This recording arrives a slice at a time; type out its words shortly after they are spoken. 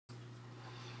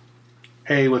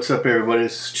Hey, what's up everybody?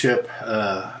 This is Chip.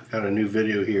 Got a new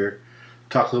video here.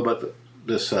 Talk a little about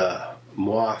this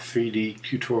MoI3D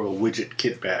tutorial widget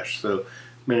kitbash. So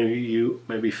many of you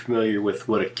may be familiar with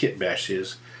what a kitbash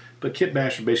is, but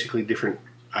kitbash are basically different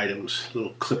items,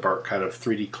 little clip art, kind of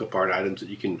 3D clip art items that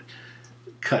you can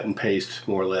cut and paste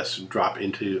more or less and drop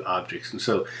into objects. And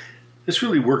so this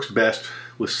really works best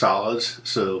with solids.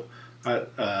 So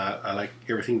I like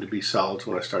everything to be solids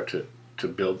when I start to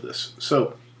build this.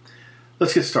 So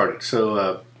let's get started.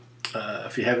 So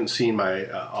if you haven't seen my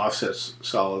offset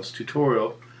solids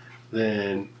tutorial,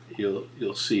 then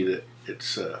you'll see that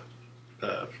it's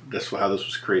that's how this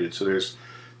was created. So there's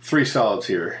 3 solids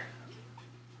here,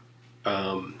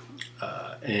 and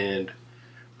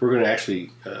we're going to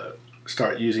actually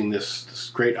start using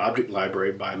this great object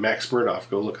library by Max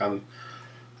Smirnoff. Go look on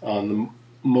the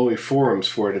MoI forums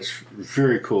for it. It's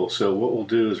very cool. So what we'll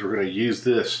do is we're going to use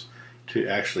this to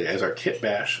actually as our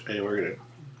kitbash, and we're going to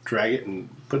drag it and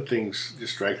put things,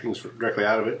 just drag things directly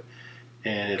out of it,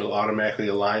 and it'll automatically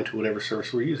align to whatever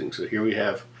surface we're using. So here we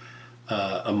have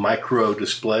a micro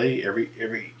display.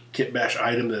 Every kitbash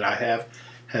item that I have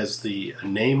has the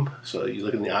name. So you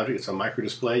look in the object, it's a micro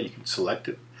display. You can select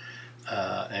it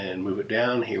and move it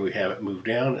down. Here we have it moved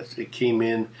down. It came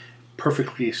in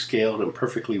perfectly scaled and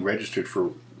perfectly registered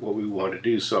for what we want to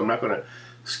do. So I'm not going to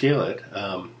scale it.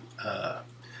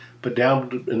 But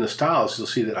down in the styles, you'll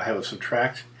see that I have a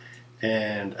subtract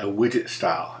and a widget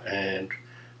style, and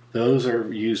those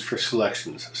are used for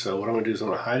selections. So what I'm going to do is I'm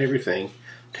going to hide everything,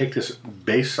 take this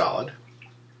base solid,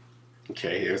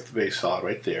 okay, here's the base solid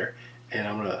right there, and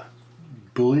I'm going to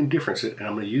Boolean difference it, and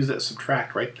I'm going to use that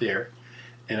subtract right there,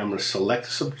 and I'm going to select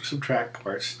the subtract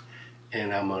parts,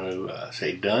 and I'm going to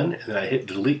say done, and then I hit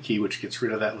the delete key, which gets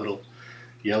rid of that little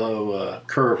yellow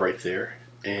curve right there,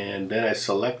 and then I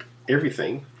select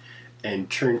everything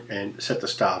and set the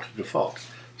style to default.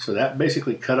 So that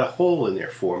basically cut a hole in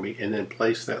there for me and then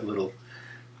place that little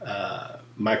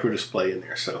micro display in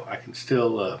there. So I can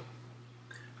still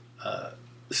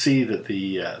see that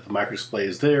the micro display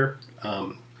is there,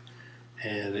 and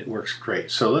it works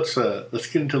great. So let's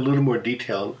get into a little more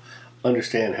detail and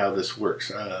understand how this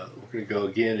works. We're going to go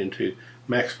again into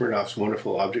Max Smirnoff's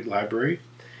wonderful object library,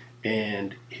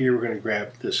 and here we're going to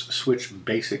grab this switch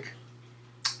basic.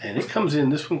 And it comes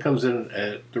in, this one comes in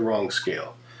at the wrong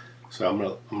scale. So I'm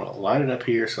gonna line it up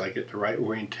here so I get the right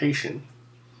orientation,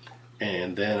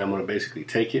 and then I'm gonna basically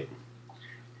take it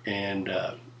and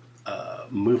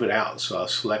move it out. So I'll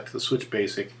select the switch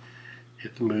basic,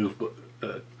 hit the move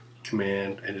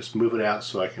command, and just move it out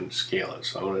so I can scale it.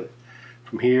 So I'm gonna,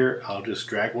 from here, I'll just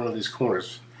drag one of these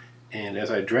corners, and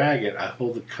as I drag it, I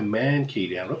hold the command key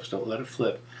down. Oops, don't let it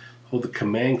flip. Hold the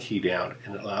command key down,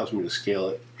 and it allows me to scale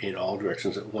it in all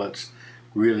directions at once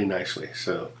really nicely.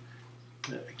 So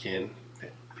again,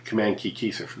 the command key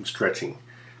keeps it from stretching,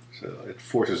 so it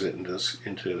forces it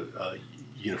into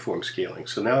uniform scaling.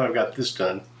 So now that I've got this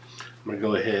done, I'm going to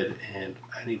go ahead and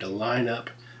I need to line up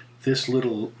this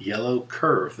little yellow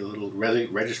curve, the little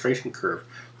registration curve,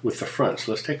 with the front.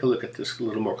 So let's take a look at this a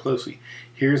little more closely.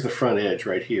 Here's the front edge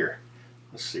right here.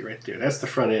 Let's see right there. That's the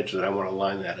front edge that I want to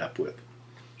line that up with.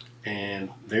 And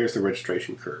there's the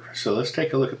registration curve. So let's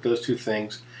take a look at those two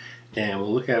things, and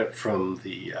we'll look at it from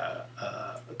the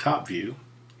top view.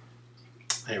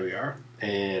 There we are.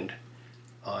 And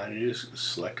all I do is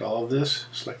select all of this,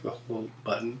 select the whole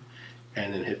button,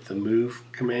 and then hit the move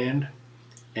command,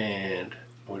 and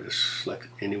we'll just select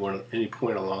any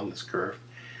point along this curve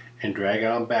and drag it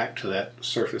on back to that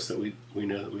surface that we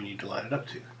know that we need to line it up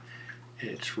to.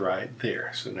 It's right there.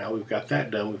 So now we've got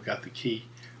that done. We've got the key,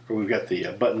 or we've got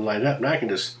the button lined up. Now I can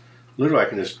just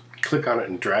click on it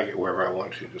and drag it wherever I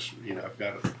want to. Just, I've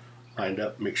got it lined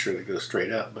up, make sure that it goes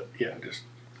straight up. But yeah,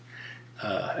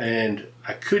 and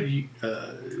I could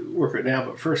work it now,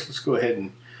 but first let's go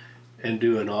ahead and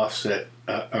do an offset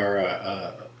or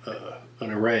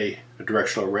an array, a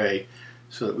directional array,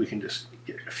 so that we can just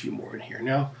get a few more in here.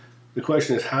 Now the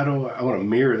question is, how do I want to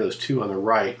mirror those two on the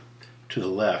right to the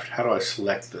left? How do I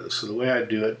select those? So the way I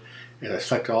do it is I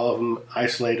select all of them,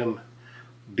 isolate them,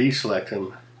 deselect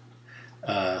them.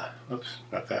 Oops,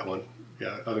 not that one.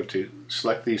 Yeah, other two.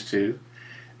 Select these two,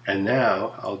 and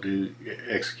now I'll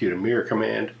execute a mirror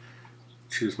command.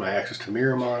 Choose my axis to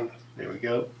mirror them on. There we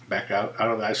go. Back out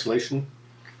of the isolation.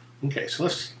 Okay, so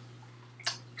let's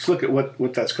look at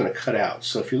what that's going to cut out.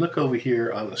 So if you look over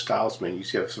here on the styles menu, you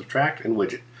see I have subtract and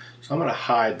widget. So I'm going to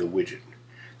hide the widget.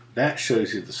 That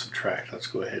shows you the subtract. Let's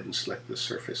go ahead and select this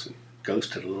surface and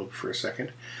ghost it a little for a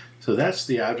second. So that's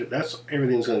the object. That's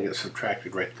everything's going to get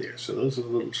subtracted right there. So those are the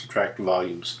little subtract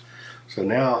volumes. So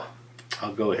now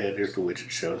I'll go ahead. Here's the widget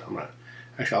shown. I'm going to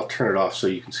Actually, I'll turn it off so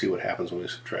you can see what happens when we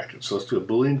subtract it. So let's do a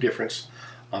Boolean difference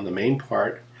on the main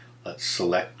part. Let's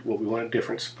select what we want to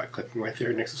difference by clicking right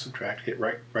there next to subtract, hit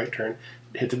right turn,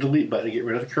 hit the delete button to get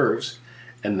rid of the curves,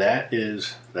 and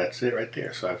that's it right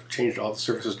there. So I've changed all the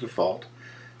surfaces to default.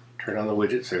 Turn on the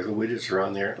widgets. There's the widgets are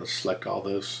on there. Let's select all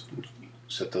those,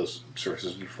 set those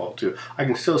surfaces to default too. I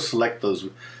can still select those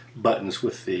buttons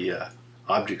with the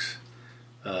objects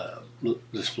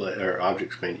display or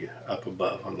objects menu up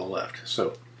above on the left.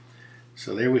 So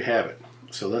there we have it.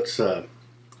 So let's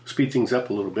speed things up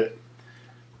a little bit.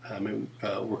 Maybe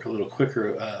work a little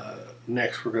quicker.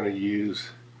 Next, we're going to use,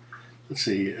 let's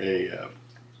see, a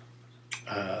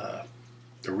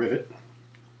rivet,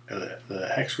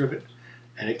 the hex rivet,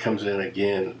 and it comes in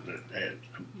again at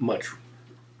a much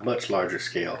larger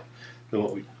scale than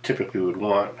what we typically would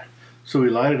want. So we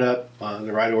line it up on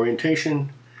the right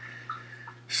orientation,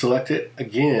 select it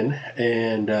again,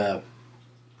 and there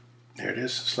it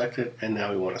is, select it, and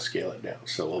now we want to scale it down.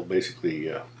 So we'll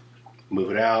basically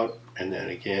move it out, and then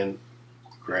again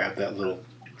grab that little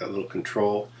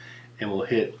control, and we'll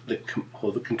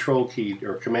hold the control key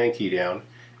or command key down,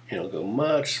 and it'll go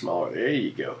much smaller. There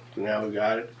you go. So now we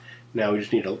got it. Now we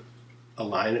just need to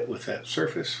align it with that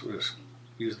surface. We'll just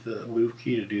use the move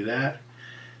key to do that.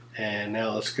 And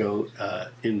now let's go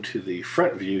into the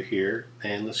front view here,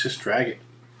 and let's just drag it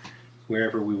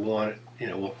wherever we want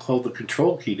it. We'll hold the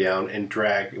control key down and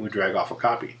drag, and we drag off a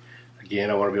copy. Again,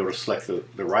 I want to be able to select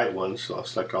the right one, so I'll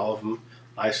select all of them,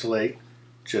 isolate,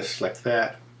 just select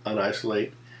that,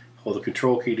 unisolate, hold the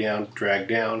control key down, drag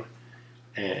down,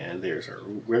 and there's our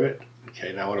rivet.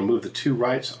 Okay, now I want to move the two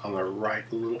rights on the right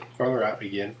a little farther out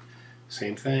again.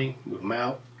 Same thing, move them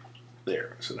out.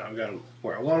 There, so now I've got them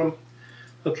where I want them.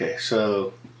 Okay,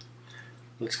 so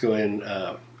let's go in,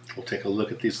 we'll take a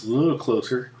look at these a little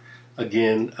closer.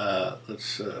 Again,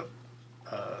 let's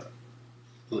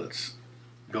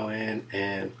go in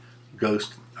and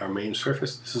ghost our main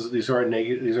surface. These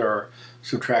are our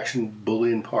subtraction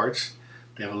Boolean parts.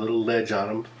 They have a little ledge on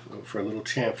them for a little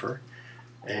chamfer,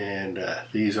 and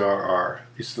these are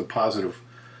the positive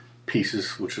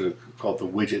pieces, which are called the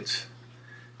widgets.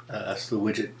 That's the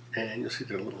widget, and you'll see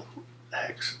the little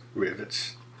hex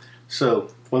rivets.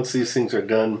 So once these things are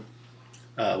done,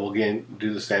 we'll again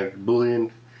do the standard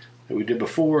Boolean that we did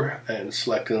before and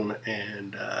select them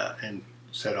and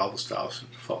set all the styles to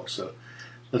default. So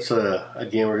let's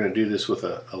again, we're going to do this with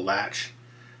a latch.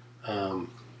 We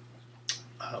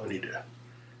need to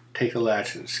take the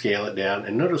latch and scale it down,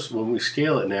 and notice when we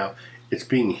scale it now, it's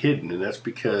being hidden, and that's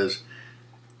because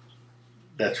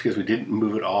we didn't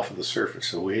move it off of the surface.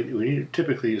 So we need,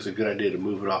 typically is a good idea to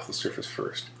move it off the surface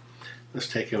first. Let's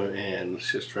take them and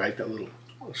let's just drag that little,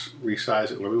 let's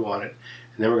resize it where we want it,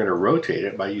 and then we're going to rotate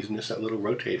it by using that little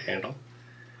rotate handle.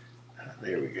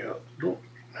 There we go,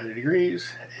 90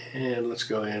 degrees, and let's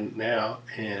go in now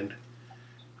and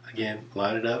again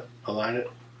line it up, align it,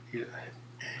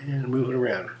 and move it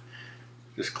around.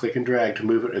 Just click and drag to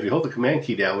move it. If you hold the command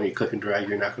key down when you click and drag,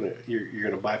 you're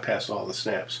going to bypass all the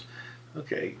snaps.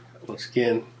 Okay, once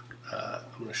again, I'm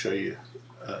going to show you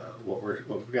what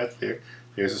we've got there.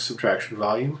 There's a subtraction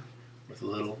volume with a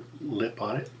little lip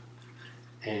on it,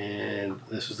 and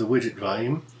this is the widget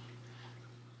volume.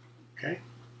 Okay,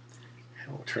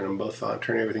 and we'll turn them both on,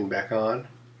 turn everything back on,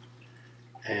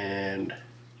 and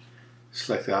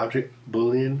select the object,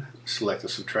 Boolean, select the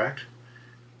subtract,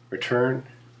 return,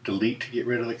 delete to get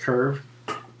rid of the curve,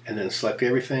 and then select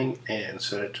everything and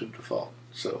set it to default.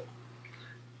 So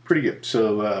pretty good.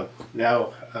 So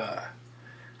now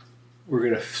we're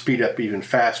going to speed up even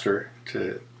faster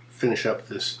to finish up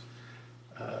this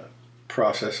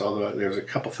process, although there's a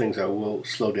couple things I will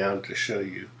slow down to show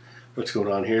you what's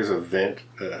going on. Here's a vent,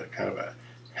 kind of a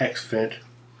hex vent,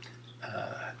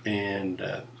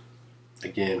 and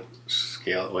again,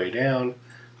 scale it way down,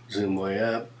 zoom way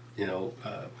up,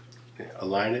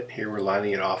 align it. Here we're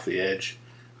lining it off the edge,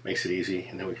 makes it easy,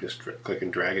 and then we just click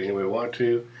and drag it any way we want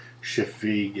to. Shift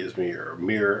V gives me a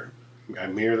mirror. I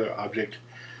mirror the object,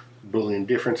 Boolean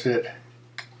difference it,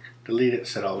 delete it,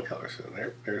 set all the colors. So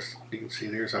there's, you can see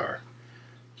there's our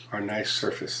nice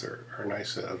surface, or our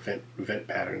nice vent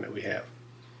pattern that we have.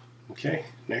 Okay,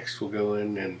 next we'll go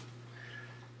in and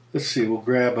let's see, we'll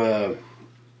grab the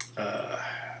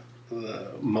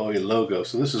MoI logo.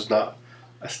 So this is not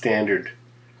a standard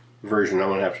version. I'm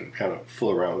going to have to kind of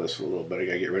fool around with this a little bit. I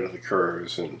got to get rid of the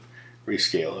curves and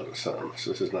rescale it or something.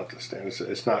 So this is not the standard.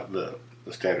 It's not the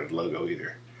standard logo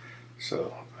either.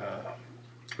 So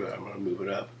but I'm going to move it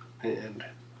up and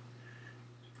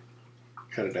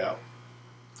cut it out.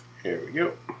 Here we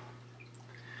go.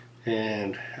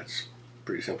 And that's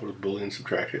pretty simple to Boolean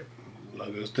subtract it.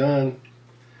 Logo's done.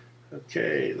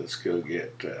 Okay, let's go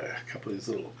get a couple of these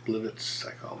little blivets.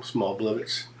 I call them small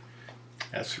blivets.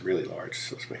 That's really large,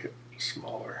 so let's make it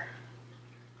smaller.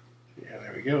 Yeah,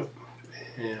 there we go.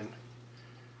 And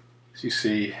as you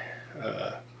see,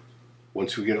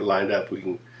 once we get it lined up, we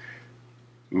can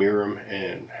mirror them,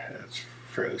 and it's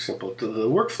fairly simple. The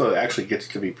workflow actually gets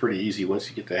to be pretty easy once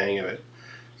you get the hang of it.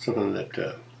 Something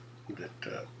that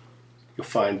you'll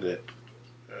find that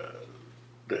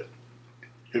that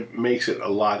it makes it a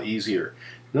lot easier.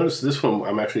 Notice this one,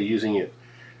 I'm actually using it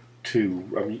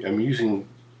to, I'm using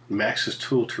Max's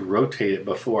tool to rotate it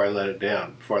before I let it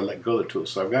down, before I let go of the tool.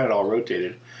 So I've got it all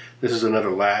rotated. This is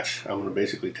another latch. I'm going to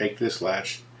basically take this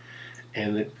latch,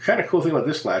 and the kind of cool thing about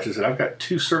this latch is that I've got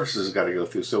two surfaces I've got to go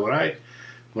through. So when I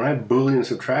Boolean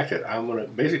subtract it, I'm going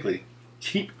to basically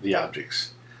keep the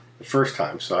objects the first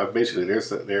time. So I basically,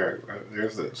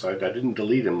 so I didn't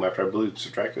delete them after I Boolean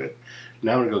subtracted it.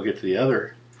 Now I'm going to go get to the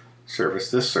other surface,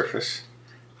 this surface,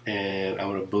 and I'm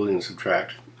going to Boolean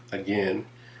subtract again.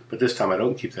 But this time I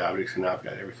don't keep the objects, and now I've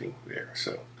got everything there.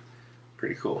 So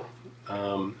pretty cool.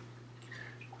 Now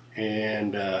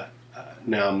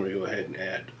I'm going to go ahead and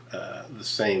add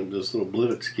those little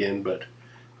blivets again. But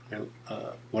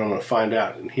what I'm going to find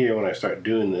out in here when I start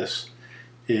doing this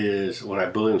is when I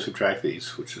Boolean subtract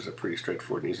these, which is a pretty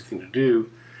straightforward and easy thing to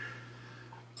do,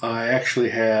 I actually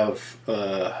have,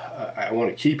 I want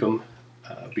to keep them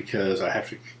because I have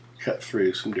to cut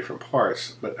through some different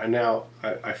parts. But I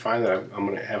find that I'm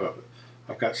going to have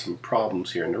I've got some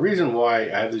problems here. And the reason why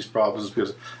I have these problems is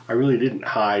because I really didn't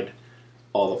hide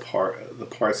all the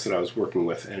parts that I was working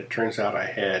with. And it turns out I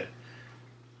had,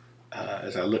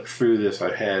 as I looked through this,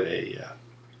 I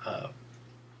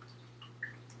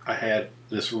had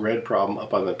this red problem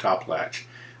up on the top latch.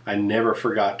 I never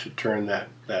forgot to turn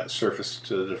that surface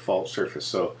to the default surface.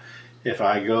 So if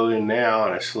I go in now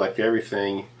and I select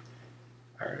everything,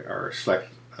 or select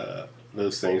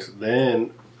those things,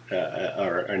 then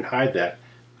and hide that,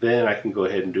 then I can go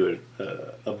ahead and do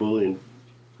a Boolean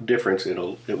difference. It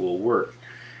will work,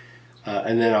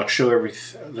 and then I'll show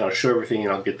everything,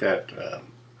 and I'll get that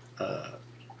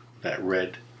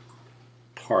red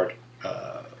part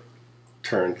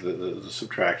turned, the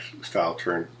subtract style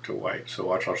turned to white. So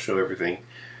watch, I'll show everything.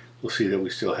 We'll see that we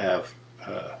still have,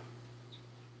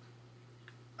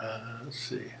 let's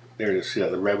see, there it is. See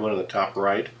that the red one on the top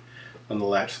right on the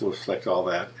latch, so we'll select all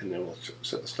that, and then we'll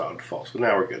set the style to default. So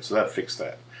now we're good. So that fixed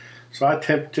that. So I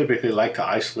typically like to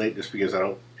isolate just because I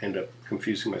don't end up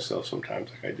confusing myself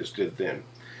sometimes like I just did then.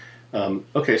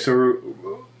 Okay,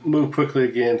 so move quickly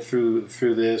again through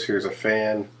this. Here's a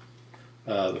fan.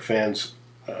 The fan's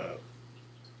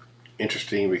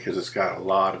interesting because it's got a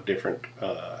lot of different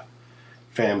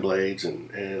fan blades,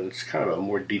 and it's kind of a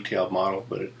more detailed model,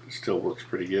 but it still works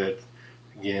pretty good.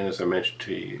 Again, as I mentioned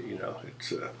to you,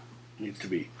 it's needs to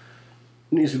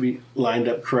be lined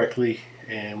up correctly,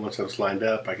 and once it's lined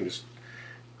up, I can just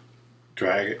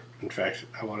drag it. In fact,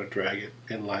 I want to drag it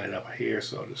and line it up here,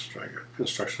 so I'll just drag a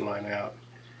construction line out,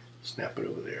 snap it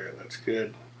over there. That's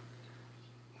good.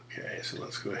 Okay, so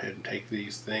let's go ahead and take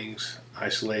these things,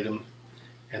 isolate them,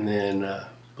 and then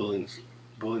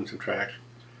Boolean subtract.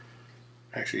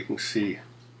 Actually, you can see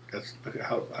look at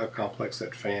how complex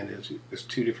that fan is. There's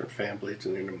two different fan blades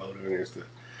in the motor, and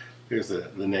there's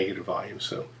the negative volume.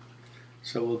 So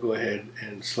we'll go ahead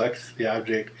and select the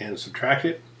object and subtract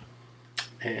it,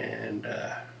 and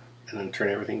then turn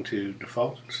everything to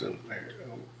default. So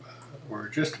we're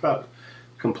just about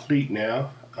complete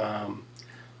now.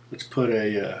 Let's put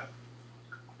we're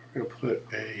going to put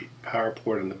a power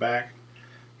port in the back.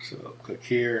 So click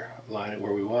here, align it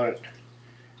where we want it,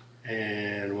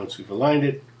 and once we've aligned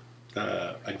it,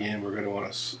 again we're going to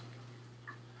want to.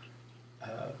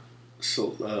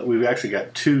 We've actually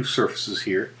got two surfaces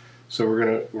here, so we're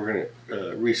gonna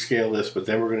rescale this, but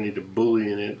then we're going to need to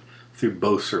Boolean it through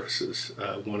both surfaces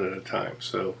one at a time.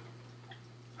 So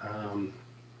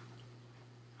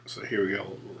so here we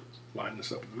go. We'll line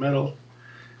this up in the middle,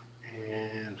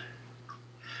 and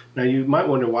now you might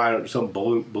wonder why I don't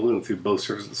balloon through both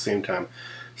surfaces at the same time.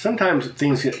 Sometimes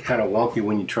things get kind of wonky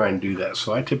when you try and do that,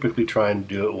 so I typically try and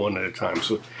do it one at a time.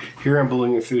 So here I'm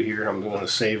ballooning it through here. I'm going to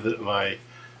save my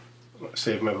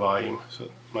volume, so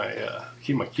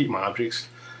keep my objects,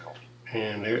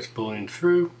 and there it's ballooning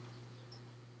through.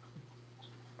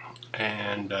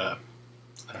 And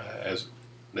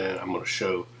then I'm going to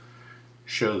show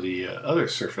the other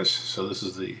surface. So this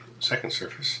is the second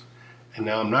surface, and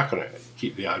now I'm not going to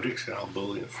keep the objects, and I'll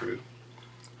Boolean through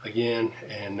again,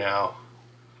 and now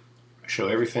show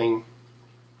everything.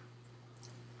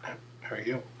 There we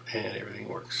go, and everything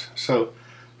works. So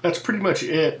that's pretty much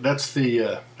it. That's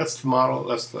the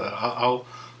model. I'll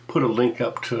put a link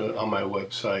up to on my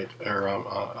website or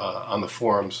on the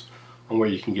forums on where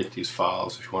you can get these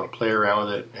files if you want to play around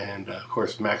with it. And of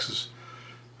course, Max's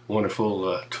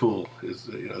wonderful tool is,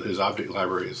 his object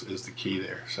library is the key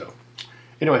there. So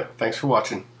anyway, thanks for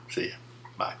watching. See ya.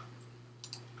 Bye.